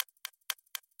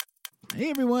Hey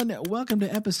everyone, welcome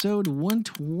to episode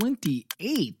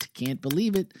 128. Can't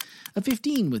believe it. A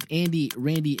 15 with Andy,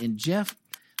 Randy, and Jeff.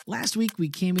 Last week we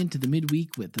came into the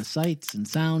midweek with the sights and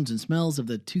sounds and smells of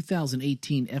the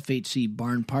 2018 FHC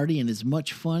Barn Party, and as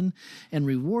much fun and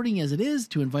rewarding as it is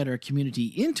to invite our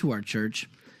community into our church,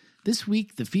 this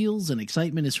week the feels and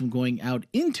excitement is from going out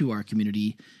into our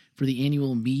community for the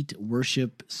annual Meet,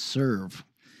 Worship, Serve.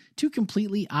 Two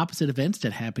completely opposite events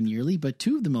that happen yearly, but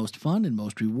two of the most fun and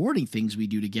most rewarding things we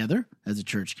do together as a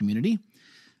church community.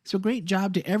 So great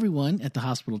job to everyone at the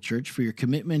Hospital Church for your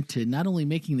commitment to not only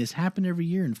making this happen every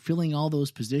year and filling all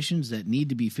those positions that need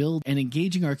to be filled and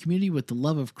engaging our community with the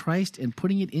love of Christ and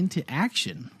putting it into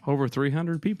action. Over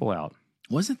 300 people out.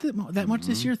 Wasn't that much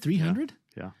this year? 300?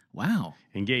 Yeah. Wow.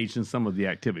 Engaged in some of the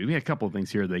activity. We had a couple of things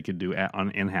here they could do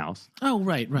on in-house. Oh,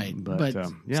 right. But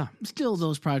yeah. Still,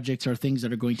 those projects are things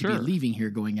that are going to be leaving here,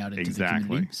 going out into the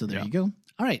community. So there you go.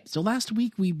 All right. So last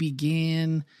week we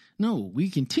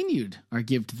continued our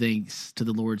Give Thanks to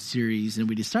the Lord series, and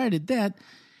we decided that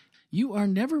you are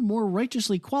never more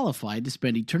righteously qualified to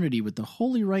spend eternity with the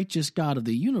holy, righteous God of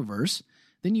the universe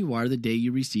than you are the day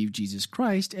you receive Jesus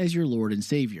Christ as your Lord and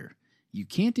Savior. You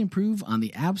can't improve on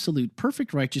the absolute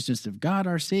perfect righteousness of God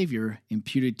our Savior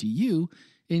imputed to you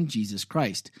in Jesus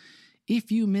Christ.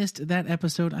 If you missed that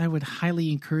episode, I would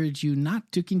highly encourage you not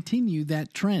to continue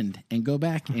that trend and go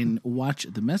back and watch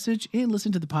the message and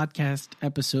listen to the podcast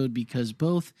episode because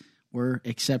both were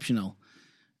exceptional.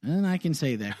 And I can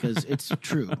say that because it's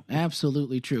true.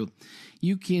 Absolutely true.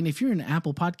 You can, if you're an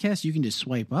Apple Podcast, you can just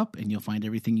swipe up and you'll find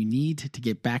everything you need to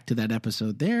get back to that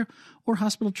episode there, or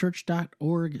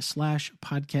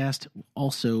hospitalchurch.org/podcast.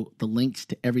 Also, the links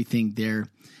to everything there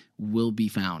will be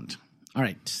found. All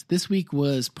right. This week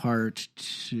was part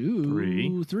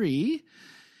three.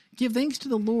 Give thanks to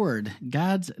the Lord,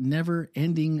 God's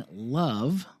never-ending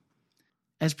love.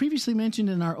 As previously mentioned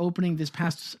in our opening, this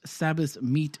past Sabbath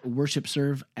Meet, Worship,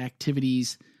 Serve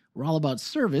activities were all about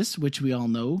service, which we all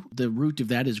know. The root of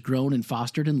that is grown and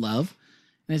fostered in love.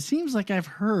 And it seems like I've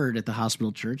heard at the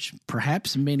Hospital Church,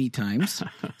 perhaps many times,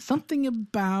 something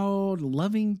about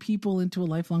loving people into a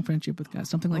lifelong friendship with God,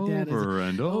 something like that. Over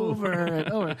and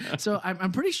over. So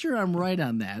I'm pretty sure I'm right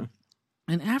on that.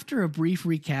 And after a brief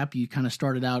recap, you kind of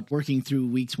started out working through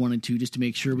weeks 1 and 2 just to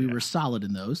make sure we were solid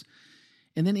in those.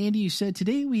 And then, Andy, you said,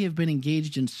 today we have been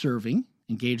engaged in serving,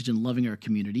 engaged in loving our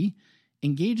community,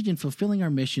 engaged in fulfilling our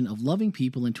mission of loving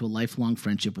people into a lifelong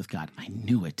friendship with God. I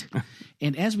knew it.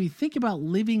 And as we think about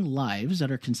living lives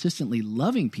that are consistently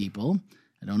loving people,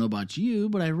 I don't know about you,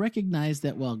 but I recognize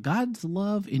that while God's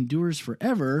love endures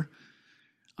forever,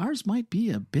 ours might be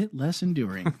a bit less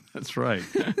enduring. That's right.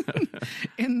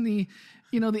 And the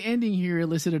ending here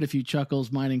elicited a few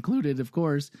chuckles, mine included, of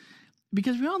course,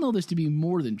 because we all know this to be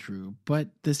more than true. But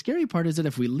the scary part is that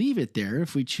if we leave it there,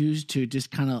 if we choose to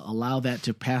just kind of allow that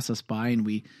to pass us by and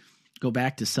we go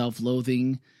back to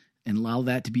self-loathing and allow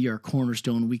that to be our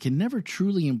cornerstone, we can never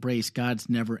truly embrace God's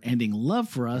never-ending love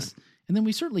for us. And then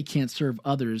we certainly can't serve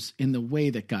others in the way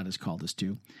that God has called us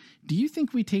to. Do you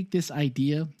think we take this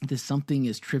idea, this something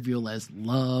as trivial as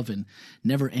love and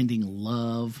never-ending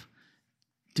love,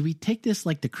 do we take this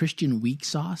like the Christian weak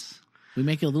sauce? We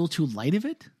make it a little too light of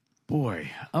it? Boy,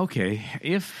 okay.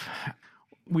 If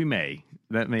we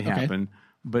that may happen,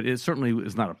 but it certainly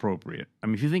is not appropriate. I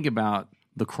mean, if you think about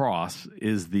the cross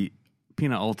is the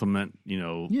penultimate,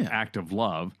 act of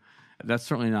love, that's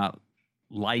certainly not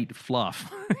light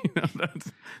fluff.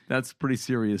 That's pretty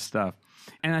serious stuff.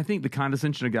 And I think the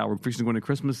condescension of God, we're fixing to go into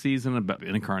Christmas season about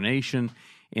incarnation.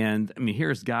 And I mean,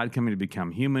 here's God coming to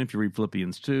become human. If you read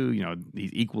Philippians 2,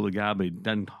 he's equal to God, but he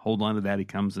doesn't hold on to that. He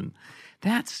comes and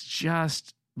that's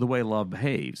just the way love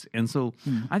behaves. And so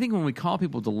I think when we call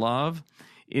people to love,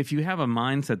 if you have a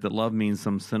mindset that love means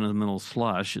some sentimental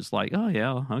slush, it's like, oh,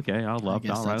 yeah, okay, I'll love,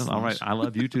 all right, I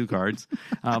love you too cards.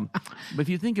 But if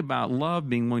you think about love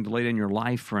being willing to lay down your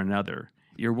life for another,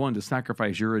 you're willing to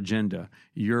sacrifice your agenda,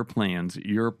 your plans,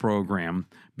 your program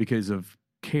because of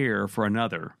care for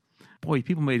another. Boy,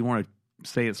 people may want to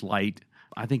say it's light.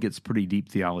 I think it's pretty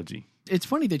deep theology. It's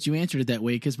funny that you answered it that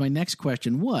way because my next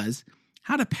question was,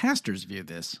 how do pastors view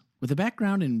this? With a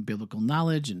background in biblical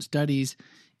knowledge and studies,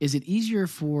 is it easier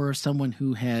for someone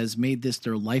who has made this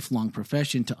their lifelong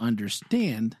profession to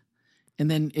understand? And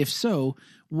then if so,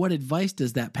 what advice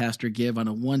does that pastor give on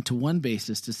a one-to-one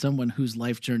basis to someone whose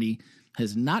life journey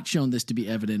has not shown this to be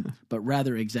evident, but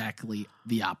rather exactly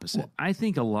the opposite? Well, I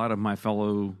think a lot of my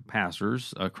fellow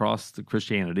pastors across the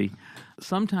Christianity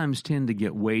sometimes tend to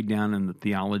get weighed down in the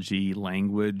theology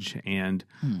language and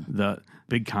the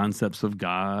big concepts of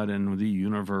God and the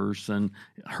universe and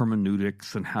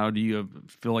hermeneutics and how do you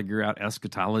figure out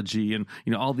eschatology and,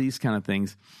 all these kind of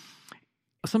things.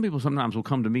 Some people sometimes will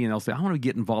come to me and they'll say, I want to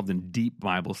get involved in deep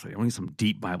Bible study. I want to some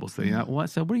deep Bible study. Mm-hmm.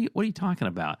 What are you talking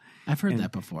about? I've heard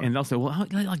that before. And they'll say, well,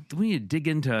 we need to dig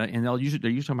into, and they're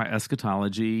usually talking about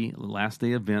eschatology, last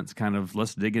day events, kind of,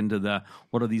 let's dig into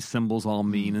what do these symbols all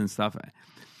mean and stuff.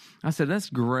 I said, that's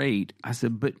great. I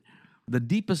said, but the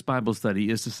deepest Bible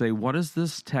study is to say, what does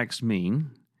this text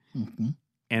mean? Mm-hmm.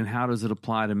 And how does it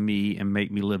apply to me and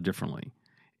make me live differently?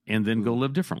 And then go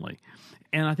live differently.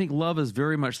 And I think love is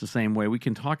very much the same way. We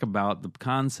can talk about the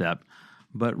concept,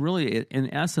 but really,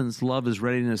 in essence, love is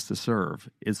readiness to serve.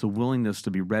 It's a willingness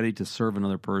to be ready to serve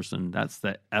another person. That's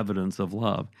the evidence of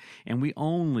love. And we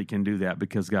only can do that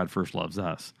because God first loves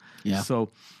us. Yeah.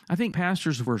 So I think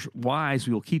pastors who are wise,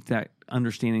 we will keep that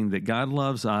understanding that God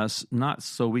loves us, not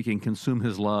so we can consume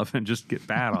his love and just get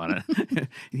fat on it.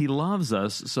 He loves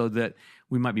us so that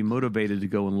we might be motivated to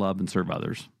go and love and serve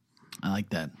others. I like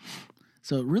that.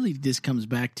 So it really just comes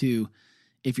back to,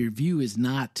 if your view is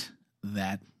not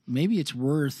that, maybe it's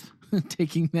worth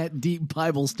taking that deep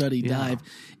Bible study dive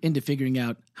into figuring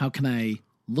out, how can I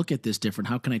look at this different?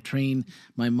 How can I train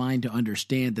my mind to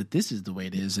understand that this is the way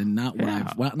it is and not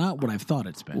what I've thought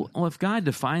it's been? Well, if God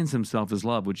defines himself as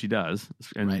love, which he does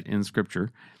in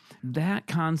Scripture, that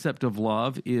concept of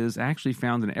love is actually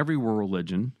found in every world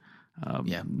religion.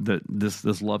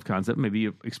 This love concept,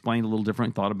 maybe explained a little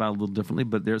different, thought about a little differently,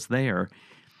 but there's there.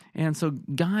 And so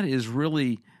God is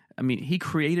really, he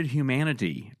created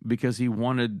humanity because he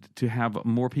wanted to have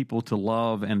more people to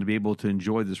love and to be able to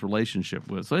enjoy this relationship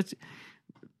with. So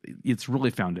it's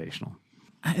really foundational.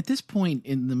 At this point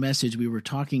in the message, we were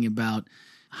talking about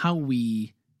how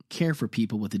we care for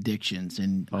people with addictions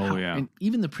and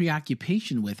even the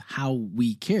preoccupation with how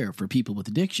we care for people with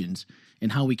addictions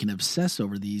and how we can obsess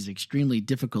over these extremely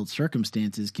difficult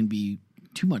circumstances can be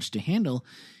too much to handle.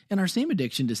 And our same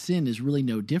addiction to sin is really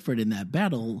no different in that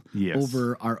battle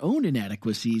over our own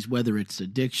inadequacies, whether it's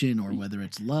addiction or whether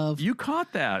it's love. You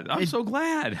caught that. I'm so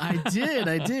glad. I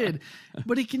did.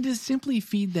 But it can just simply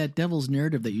feed that devil's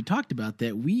narrative that you talked about,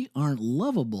 that we aren't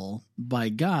lovable by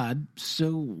God.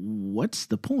 So what's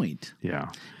the point? Yeah.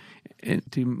 And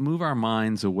to move our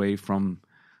minds away from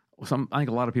I think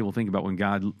a lot of people think about when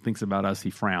God thinks about us, he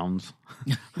frowns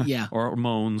or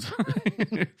moans.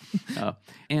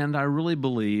 And I really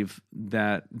believe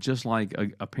that just like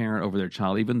a parent over their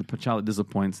child, even the child that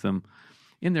disappoints them,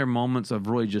 in their moments of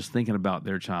really just thinking about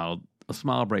their child, a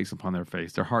smile breaks upon their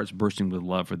face. Their heart's bursting with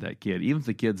love for that kid, even if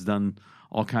the kid's done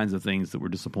all kinds of things that were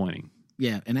disappointing.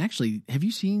 Yeah, and actually,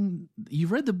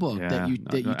 you've read the book that you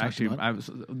talked about? I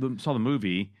saw the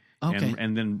movie. Okay.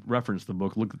 And then reference the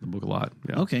book, look at the book a lot.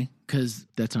 Yeah. Okay, because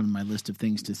that's on my list of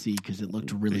things to see because it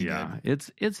looked really good.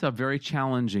 It's a very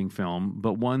challenging film,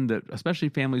 but one that, especially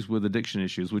families with addiction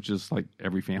issues, which is like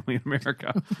every family in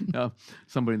America,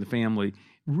 somebody in the family,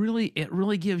 it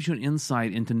really gives you an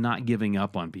insight into not giving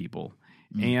up on people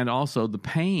and also the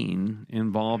pain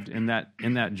involved in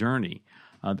that journey.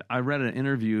 I read an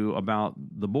interview about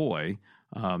the boy,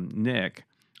 Nick,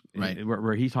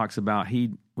 where he talks about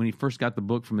when he first got the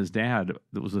book from his dad,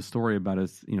 that was a story about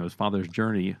his father's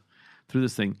journey through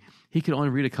this thing. He could only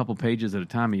read a couple pages at a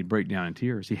time. He'd break down in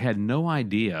tears. He had no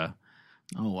idea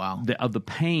of the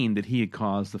pain that he had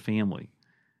caused the family.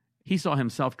 He saw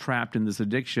himself trapped in this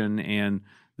addiction, and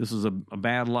this was a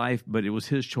bad life, but it was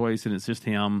his choice, and it's just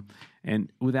him,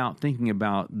 and without thinking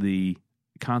about the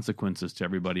consequences to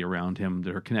everybody around him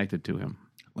that are connected to him.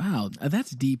 Wow,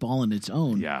 that's deep all in its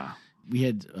own. Yeah. We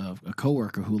had a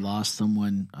coworker who lost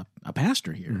someone, a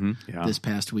pastor here, this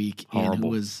past week, and who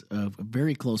was a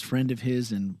very close friend of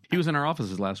his. And he was in our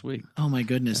offices last week. Oh, my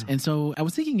goodness. Yeah. And so I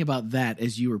was thinking about that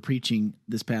as you were preaching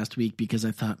this past week, because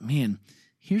I thought, man,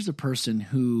 here's a person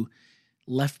who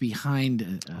left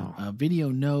behind a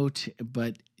video note,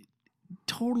 but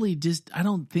totally just, I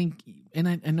don't think, and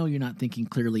I know you're not thinking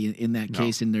clearly in that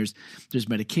case, and there's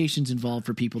medications involved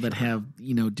for people that have,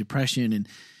 depression, and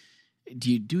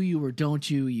do you or don't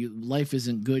you? Life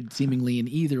isn't good seemingly in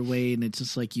either way, and it's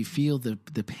just like you feel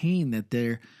the pain that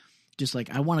they're just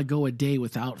like, I want to go a day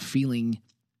without feeling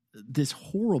this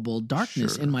horrible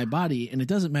darkness in my body, and it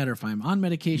doesn't matter if I'm on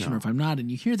medication or if I'm not, and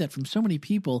you hear that from so many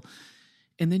people,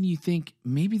 and then you think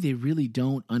maybe they really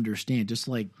don't understand, just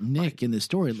like Nick in the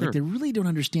story, like they really don't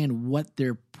understand what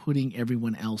they're putting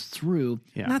everyone else through.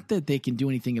 Yeah. Not that they can do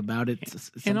anything about it.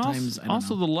 Sometimes, and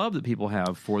also the love that people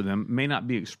have for them may not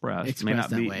be expressed may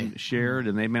not be shared,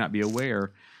 and they may not be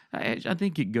aware. I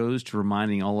think it goes to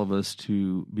reminding all of us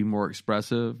to be more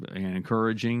expressive and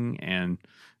encouraging and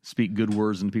speak good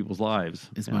words into people's lives.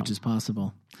 As much as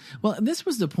possible. Well, this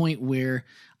was the point where,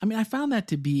 I mean, I found that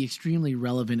to be extremely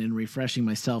relevant and refreshing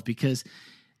myself, because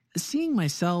seeing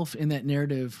myself in that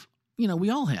narrative, you know, we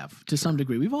all have to some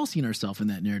degree. We've all seen ourselves in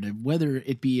that narrative, whether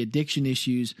it be addiction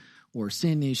issues or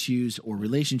sin issues or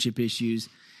relationship issues.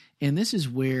 And this is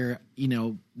where, you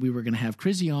know, we were going to have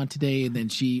Chrissy on today, and then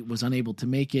she was unable to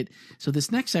make it. So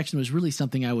this next section was really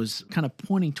something I was kind of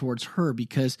pointing towards her,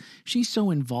 because she's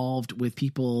so involved with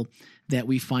people that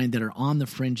we find that are on the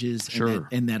fringes Sure.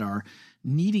 and that are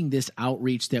needing this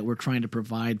outreach that we're trying to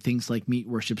provide, things like Meet,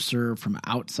 Worship, Serve from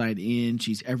outside in.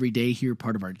 She's every day here,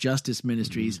 part of our justice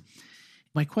ministries. Mm-hmm.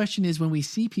 My question is, when we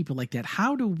see people like that,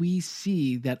 how do we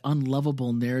see that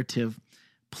unlovable narrative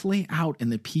play out in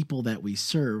the people that we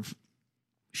serve?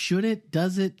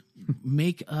 Does it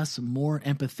make us more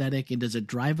empathetic, and does it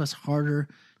drive us harder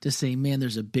to say, man,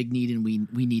 there's a big need and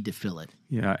we need to fill it?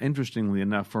 Yeah, interestingly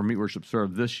enough, for Meet, Worship,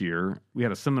 Serve this year, we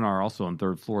had a seminar also on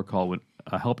Third Floor called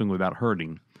Helping Without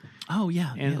Hurting. Oh,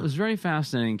 yeah. And it was very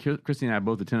fascinating. Christy and I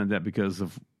both attended that because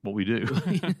of what we do.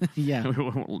 Yeah.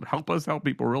 Help us help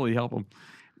people, really help them.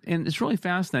 And it's really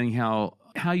fascinating how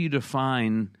you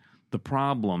define the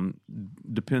problem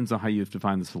depends on how you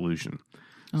define the solution.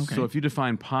 Okay. So if you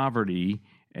define poverty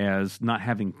as not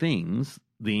having things,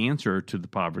 the answer to the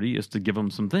poverty is to give them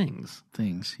some things.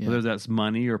 Yeah. Whether that's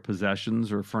money or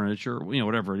possessions or furniture, you know,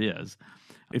 whatever it is.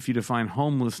 If you define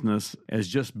homelessness as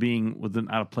just being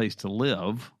without a place to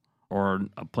live, or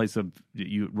a place that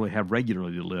you really have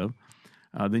regularly to live,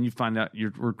 then you find out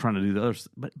we're trying to do the others.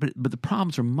 But the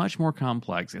problems are much more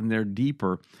complex, and they're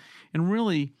deeper. And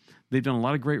really, they've done a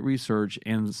lot of great research,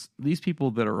 and these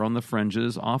people that are on the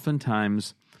fringes,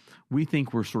 oftentimes we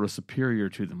think we're sort of superior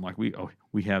to them. Like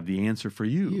we have the answer for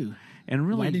you. And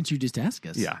really, why didn't you just ask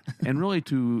us? Yeah. And really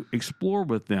to explore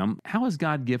with them, how has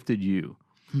God gifted you?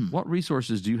 What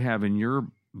resources do you have in your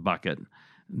bucket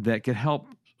that could help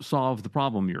solve the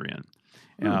problem you're in?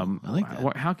 I like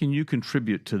that. How can you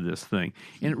contribute to this thing?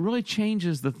 And it really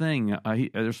changes the thing.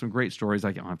 There's some great stories.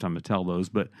 I don't have time to tell those,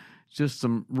 but just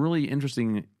some really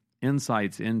interesting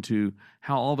insights into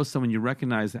how all of a sudden when you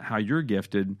recognize how you're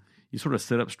gifted, you sort of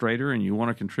sit up straighter and you want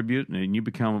to contribute, and you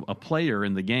become a player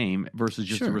in the game versus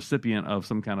just a recipient of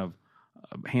some kind of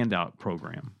handout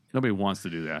program. Nobody wants to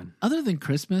do that. Other than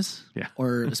Christmas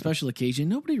or a special occasion,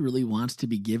 nobody really wants to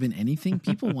be given anything.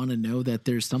 People want to know that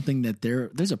there's something that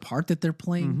there's a part that they're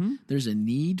playing. Mm-hmm. There's a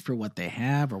need for what they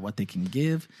have or what they can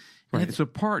give. Right. So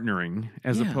partnering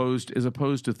as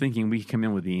opposed to thinking we come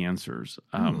in with the answers.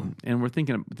 And we're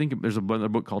thinking there's a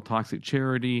book called Toxic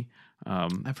Charity.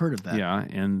 I've heard of that. Yeah.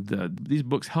 And these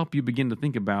books help you begin to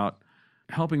think about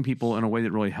helping people in a way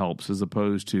that really helps, as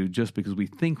opposed to just because we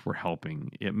think we're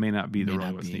helping, it may not be really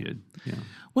what's needed. Yeah.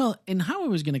 Well, and how I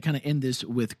was going to kind of end this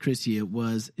with Chrissy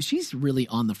was she's really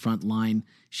on the front line.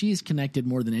 She is connected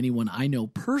more than anyone I know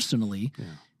personally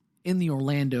in the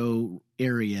Orlando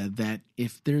area, that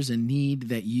if there's a need,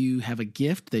 that you have a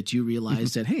gift that you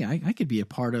realize that, hey, I could be a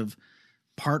part of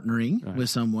partnering with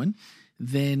someone,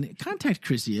 then contact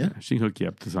Chrissy. Yeah, she can hook you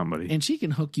up to somebody. And she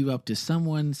can hook you up to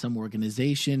someone, some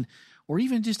organization, or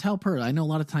even just help her. I know a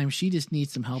lot of times she just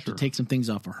needs some help to take some things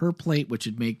off of her plate, which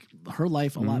would make her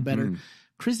life a lot better.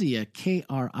 Krizia,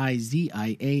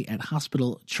 Krizia at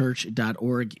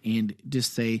hospitalchurch.org, and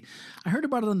just say, I heard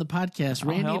about it on the podcast.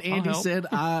 Randy and Andy said,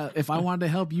 if I wanted to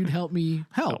help, you'd help me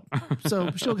help.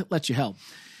 So she'll let you help.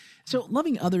 So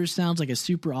loving others sounds like a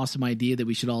super awesome idea that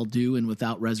we should all do, and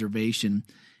without reservation.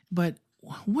 But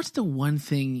what's the one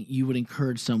thing you would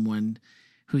encourage someone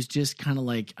who's just kind of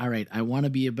like, all right, I want to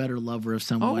be a better lover of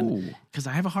someone because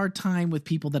I have a hard time with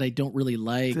people that I don't really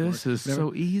like. This is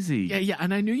so easy. Yeah,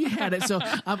 and I knew you had it, so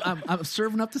I'm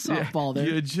serving up the softball there.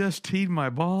 You just teed my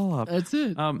ball up. That's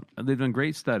it. They've done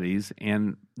great studies,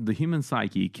 and the human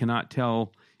psyche cannot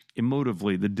tell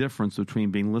emotively the difference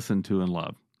between being listened to and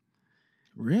loved.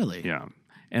 Really? Yeah.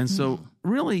 And so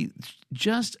really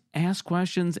just ask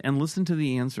questions and listen to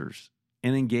the answers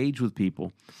and engage with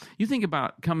people. You think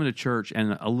about coming to church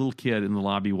and a little kid in the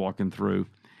lobby walking through.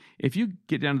 If you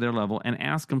get down to their level and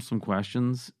ask them some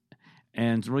questions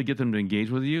and really get them to engage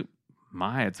with you,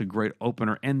 it's a great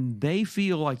opener. And they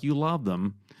feel like you love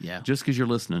them just because you're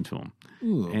listening to them.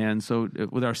 Ooh. And so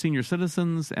with our senior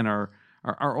citizens and our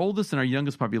oldest and our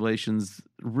youngest populations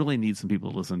really need some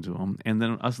people to listen to them. And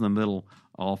then us in the middle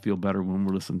all feel better when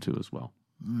we're listened to as well.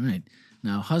 All right.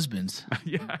 Now, husbands,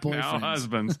 boyfriends.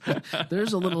 Husbands.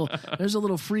 there's a little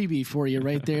freebie for you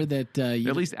right there that you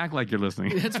at least act like you're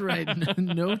listening. That's right.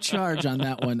 No charge on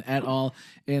that one at all.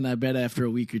 And I bet after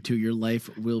a week or two, your life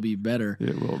will be better.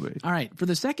 It will be. All right. For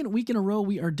the second week in a row,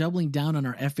 we are doubling down on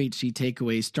our FHC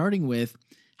takeaways, starting with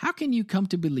How can you come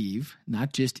to believe,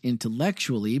 not just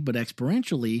intellectually, but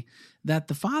experientially, that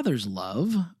the Father's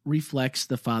love reflects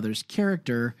the Father's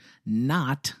character,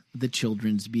 not the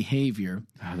children's behavior?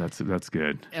 Oh, that's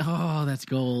good. Oh, that's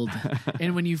gold.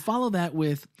 And when you follow that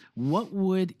with, what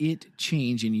would it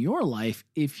change in your life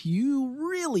if you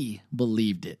really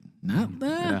believed it?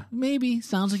 Not maybe,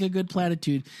 sounds like a good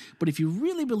platitude, but if you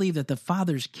really believe that the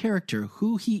Father's character,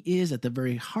 who he is at the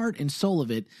very heart and soul of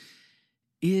it,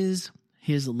 is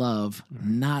his love,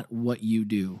 not what you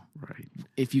do. Right.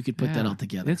 If you could put that all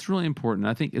together. It's really important.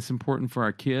 I think it's important for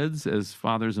our kids as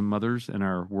fathers and mothers in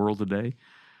our world today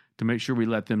to make sure we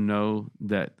let them know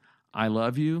that I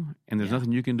love you and there's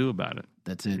nothing you can do about it.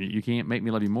 That's it. You can't make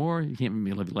me love you more. You can't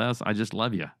make me love you less. I just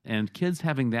love you. And kids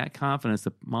having that confidence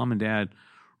that mom and dad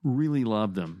really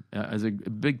love them is a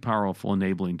big, powerful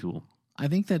enabling tool. I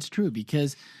think that's true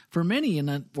because for many,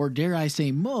 or dare I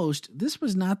say most, this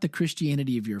was not the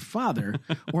Christianity of your father,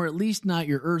 or at least not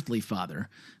your earthly father.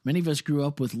 Many of us grew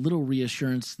up with little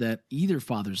reassurance that either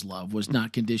father's love was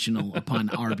not conditional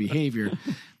upon our behavior.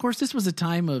 Of course, this was a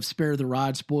time of spare the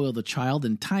rod, spoil the child,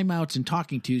 and timeouts and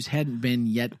talking tos hadn't been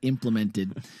yet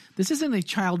implemented. This isn't a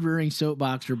child-rearing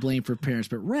soapbox or blame for parents,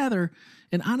 but rather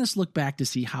an honest look back to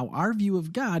see how our view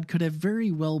of God could have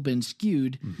very well been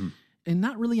skewed. And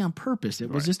not really on purpose. It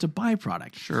was just a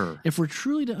byproduct. Sure. If we're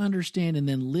truly to understand and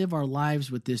then live our lives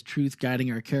with this truth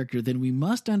guiding our character, then we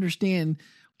must understand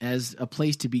as a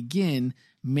place to begin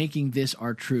making this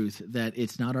our truth, that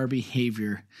it's not our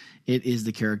behavior, it is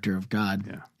the character of God.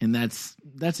 Yeah. And that's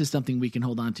just something we can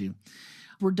hold on to.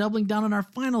 We're doubling down on our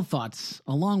final thoughts,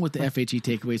 along with the FHE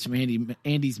takeaways from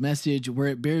Andy's message, where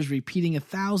it bears repeating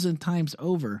 1,000 times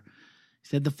over. He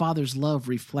said the Father's love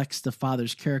reflects the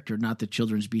Father's character, not the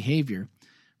children's behavior.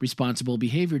 Responsible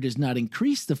behavior does not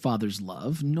increase the Father's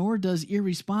love, nor does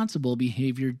irresponsible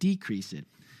behavior decrease it.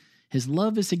 His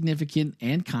love is significant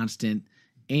and constant,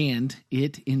 and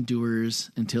it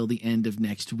endures until the end of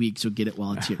next week. So get it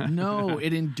while it's here. No,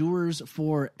 it endures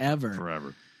forever.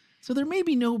 Forever. So there may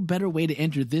be no better way to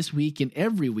enter this week and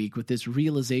every week with this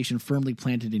realization firmly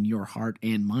planted in your heart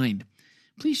and mind.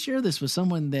 Please share this with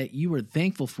someone that you are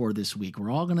thankful for this week. We're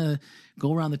all going to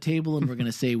go around the table and we're going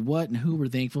to say what and who we're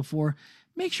thankful for.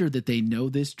 Make sure that they know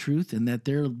this truth and that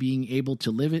they're being able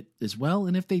to live it as well.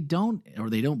 And if they don't,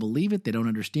 or they don't believe it, they don't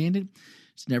understand it,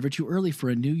 it's never too early for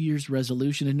a New Year's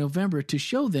resolution in November to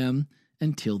show them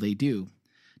until they do.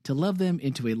 To love them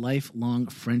into a lifelong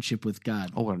friendship with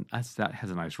God. Oh, that has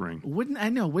a nice ring. Wouldn't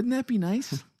that be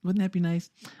nice? Wouldn't that be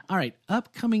nice? All right.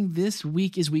 Upcoming this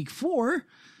week is week 4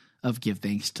 of Give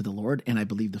Thanks to the Lord, and I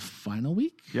believe the final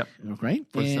week. Yep. Right?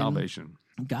 For salvation.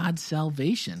 God's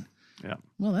salvation. Yeah.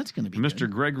 Well, that's going to be Mr.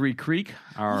 good. Gregory Creek,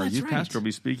 our youth right. pastor, will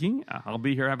be speaking. I'll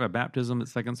be here. I have a baptism at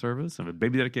second service, I have a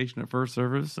baby dedication at first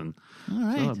service, and all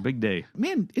right. so a big day.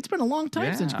 Man, it's been a long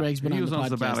time since Greg's been on the podcast. He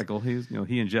was on sabbatical.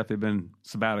 He and Jeff have been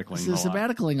sabbaticling a lot.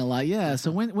 Sabbaticaling a lot, yeah.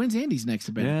 So when's Andy's next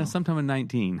sabbatical? Yeah, sometime in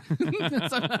 19.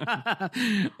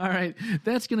 All right,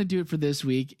 that's going to do it for this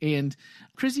week. And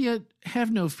Chrissy,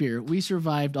 have no fear. We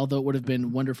survived, although it would have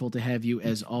been wonderful to have you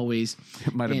as always.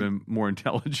 It might have been more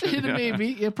intelligent. Maybe.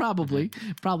 Yeah, probably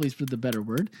is the better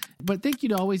word. But thank you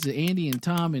to always to Andy and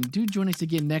Tom, and do join us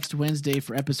again next Wednesday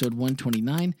for episode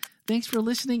 129. Thanks for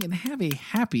listening, and have a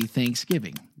happy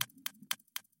Thanksgiving.